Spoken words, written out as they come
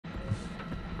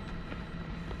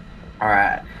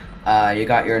Alright. You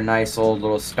got your nice old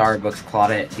little Starbucks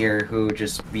Claudette here who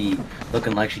just be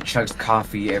looking like she chugs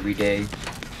coffee every day.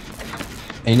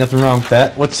 Ain't nothing wrong with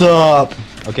that. What's up?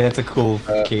 Okay, that's a cool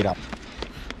Kate up.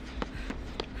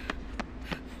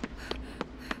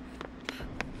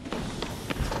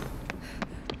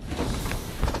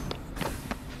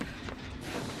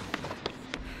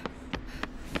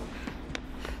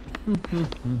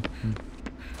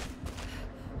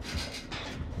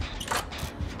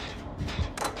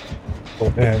 Oh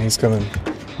man, he's coming.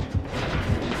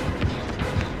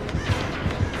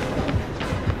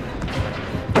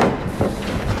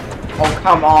 Oh,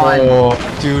 come on!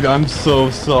 Oh, dude, I'm so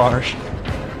sorry.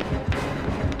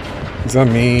 He's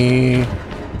on me.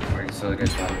 Alright, so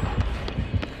good job.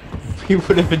 We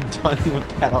would have been done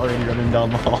with that already running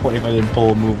down the hallway if I didn't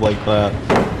pull a move like that.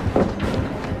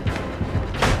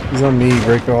 He's on me,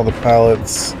 breaking all the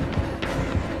pallets.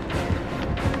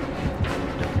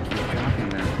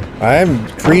 I'm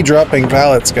pre-dropping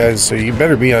pallets, guys, so you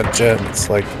better be on gens.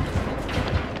 Like,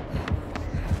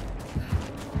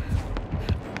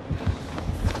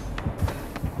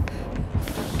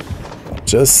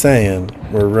 just saying,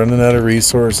 we're running out of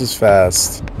resources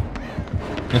fast.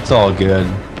 It's all good.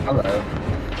 Hello.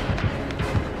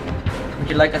 Would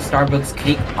you like a Starbucks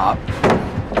cake pop?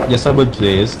 Yes, I would,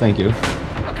 please. Thank you.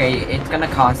 Okay, it's gonna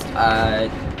cost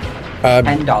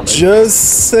 $10.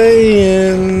 Just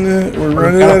saying, we're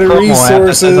running out of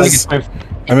resources.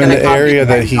 I'm in the area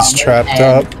that he's trapped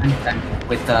up.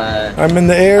 I'm in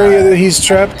the area that he's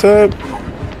trapped up.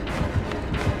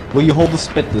 Will you hold the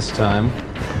spit this time?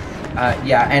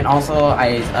 Yeah, and also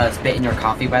I spit in your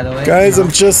coffee, by the way. Guys,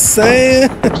 I'm just saying.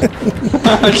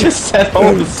 I just said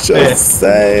hold the spit. Just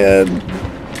saying.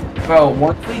 Bro,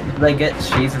 once we like get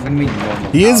cheese, it's gonna be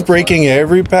normal. He is breaking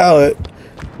every pallet.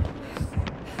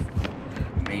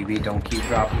 Maybe don't keep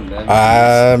dropping them.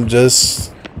 I'm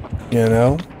just, you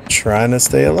know, trying to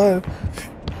stay alive.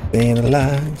 Staying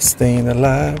alive, staying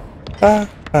alive. Oh!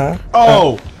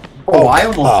 Oh, I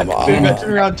almost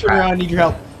Turn around, I need your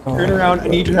help. Turn around, I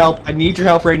need your help. I need your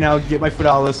help right now to get my foot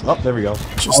out of this. Oh, there we go.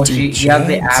 Oh, you have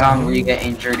the add-on where you get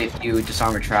injured if you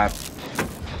disarm a trap.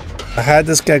 I had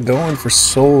this guy going for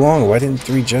so long. Why didn't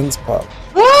 3 gens pop?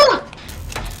 I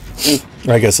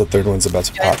guess the third one's about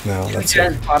to pop now. That's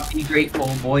it. Pop, be grateful,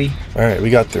 boy. Alright, we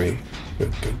got 3.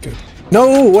 Good, good, good.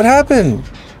 No, what happened?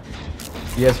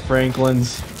 Yes,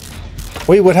 Franklin's.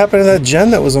 Wait, what happened to that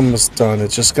gen that was almost done?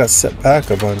 It just got set back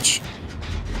a bunch.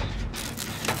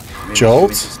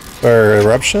 Jolt? Or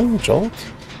eruption? Jolt?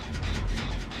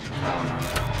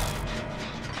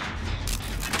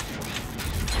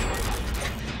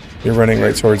 You're running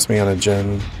right towards me on a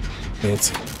gen.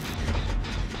 Nancy.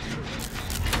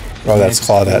 Oh, that's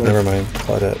Claudette. Never mind.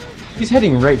 Claudette. He's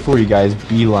heading right for you guys.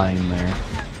 Beeline there.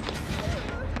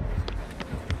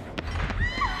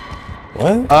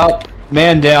 What? Up.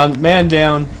 Man down. Man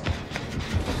down.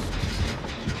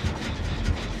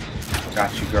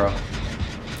 Got you, girl.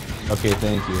 Okay,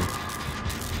 thank you.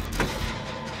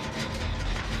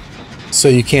 So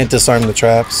you can't disarm the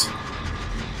traps?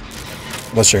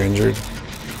 Unless you're injured.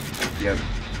 Yep.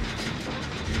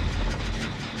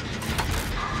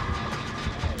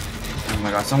 Oh my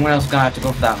god, someone else gonna have to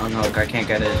go for that unhook. I can't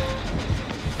get it.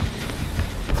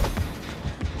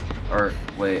 Or,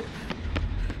 wait.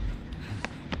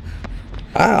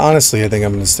 Honestly, I think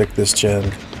I'm gonna stick this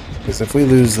gen. Because if we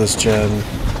lose this gen...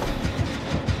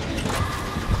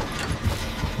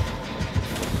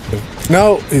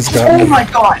 No, he's got me. Oh my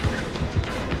god!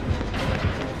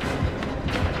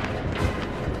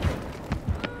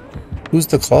 Who's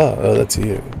the claw? Oh, that's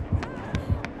you.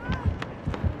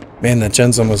 Man, that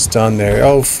gen's almost done there.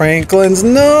 Oh, Franklin's,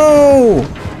 no!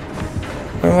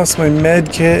 I lost my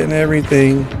med kit and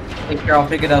everything. Here, I'll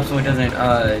pick it up so it doesn't,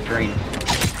 drain.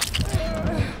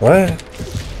 What?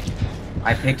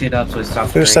 I picked it up so it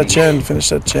stops Finish that draining. gen, finish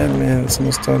that gen, man. It's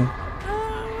almost done.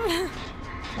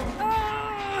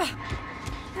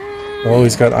 Oh,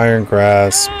 he's got iron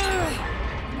grasp.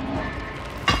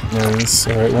 Nice.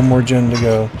 Alright, one more gen to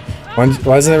go. Why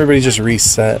doesn't everybody just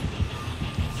reset?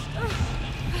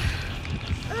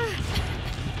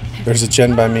 There's a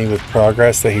gen by me with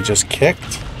progress that he just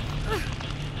kicked.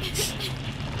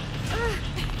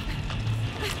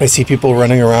 I see people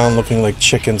running around looking like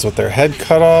chickens with their head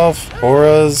cut off.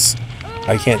 Auras.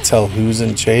 I can't tell who's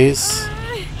in chase.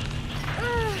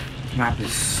 This map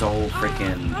is so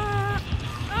freaking...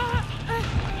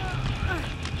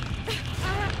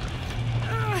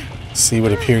 See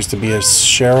what appears to be a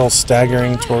Cheryl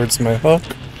staggering towards my hook.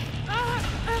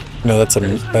 No, that's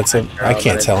a. I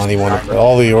can't tell anyone.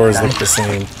 All the auras look the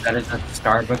same. That is a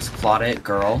Starbucks Claudette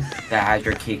girl that had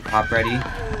your cake pop ready.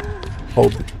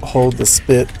 Hold the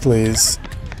spit, please.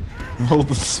 Hold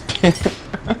the spit.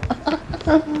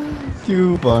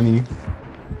 Too funny.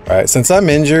 Alright, since I'm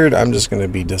injured, I'm just gonna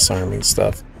be disarming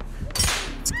stuff.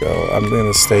 Let's go. I'm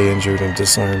gonna stay injured and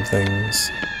disarm things.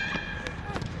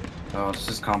 Oh, this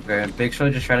is complicated. Big Show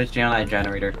just tried to stay on that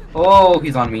generator. Oh,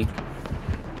 he's on me.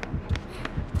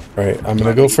 Alright, I'm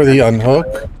gonna go for the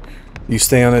unhook. You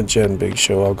stay on it, Jen, Big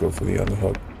Show. I'll go for the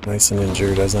unhook. Nice and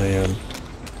injured as I am.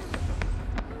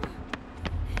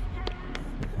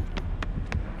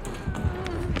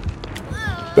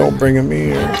 Don't bring him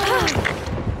here.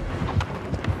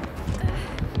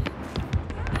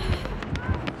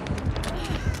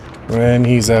 And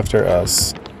he's after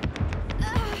us.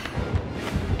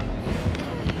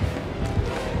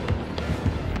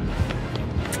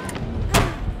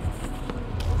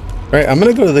 Alright, I'm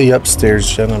gonna go to the upstairs,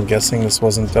 Jen. I'm guessing this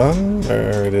wasn't done,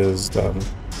 or it is done.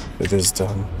 It is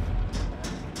done.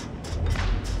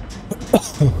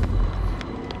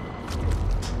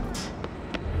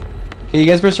 Hey, you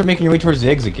guys better start making your way towards the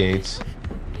exit gates.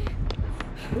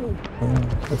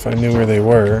 If I knew where they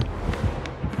were.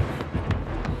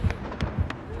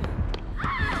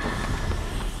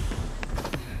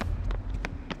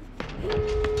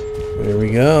 There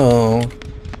we go.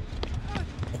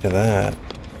 Look at that.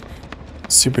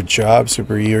 Super job,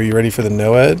 Super E. Are you ready for the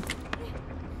NOED?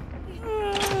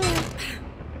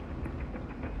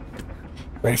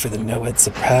 Ready for the NOED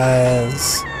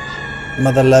surprise.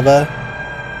 Mother lover.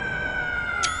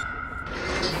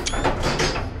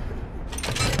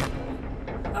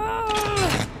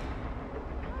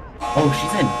 Oh,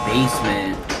 she's in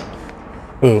basement.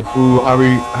 Ooh. Ooh, how are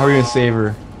we gonna save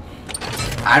her?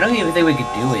 I don't even think we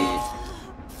could do it.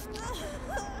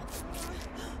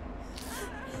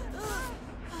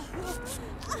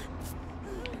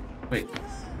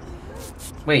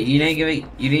 Wait, you didn't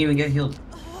even get healed.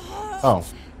 Oh.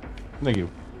 Thank you.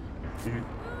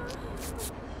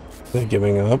 They're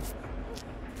giving up.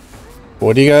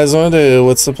 What do you guys want to do?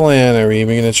 What's the plan? Are we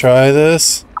even gonna try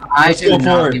this? I do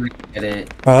not think we can get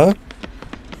it. Huh?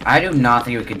 I do not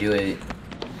think we can do it.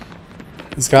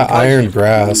 He's got iron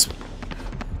grasp.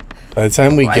 By the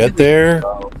time we get there,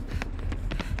 I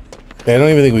don't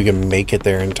even think we can make it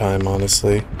there in time,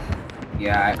 honestly.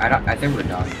 Yeah, I think we're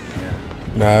done. Yeah.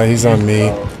 Nah, he's on me.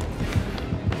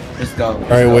 Just go.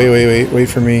 Alright, wait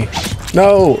for me.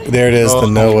 No! There it is, the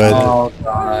NOED. Oh,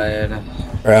 God.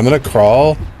 Alright, I'm gonna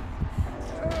crawl.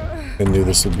 I knew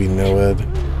this would be NOED.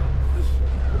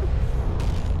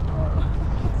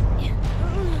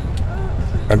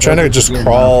 I'm trying to just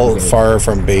crawl far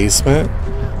from basement,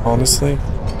 honestly.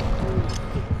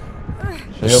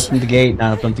 Should I open the gate?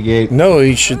 Not open the gate. No,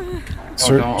 you should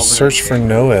search for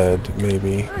NOED,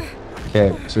 maybe.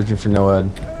 Okay, searching for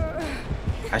NOED.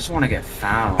 I just want to get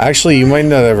found. Actually, you might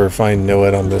not ever find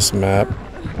NOED on this map.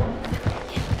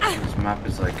 This map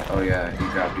is like, oh yeah, he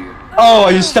grabbed you. Oh,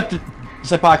 I just stepped it.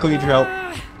 Sepako, need your help.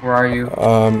 Where are you?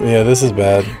 Yeah, this is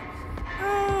bad.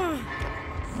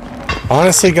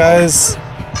 Honestly, guys,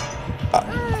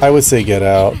 I would say get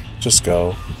out. Just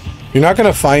go. You're not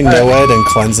gonna find NOED and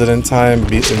cleanse it in time,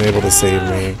 being able to save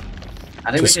me.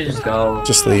 I think we should just go.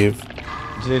 Just leave.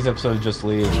 Today's episode is just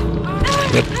leave.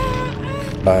 Yep.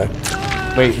 Bye.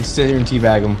 Wait, you sit here and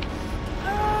teabag him.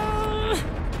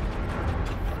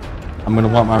 I'm gonna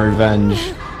want my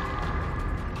revenge.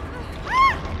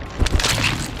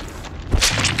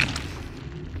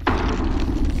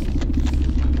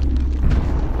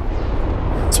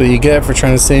 That's what you get for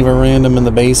trying to save a random in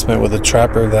the basement with a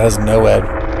trapper that has NOED.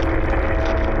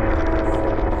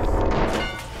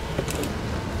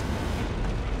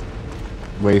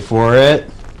 Wait for it.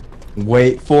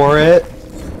 Wait for it.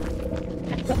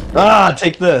 Ah,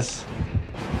 take this.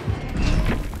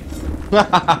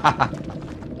 Yeah.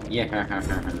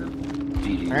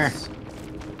 GG's.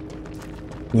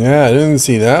 Yeah, I didn't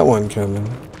see that one coming.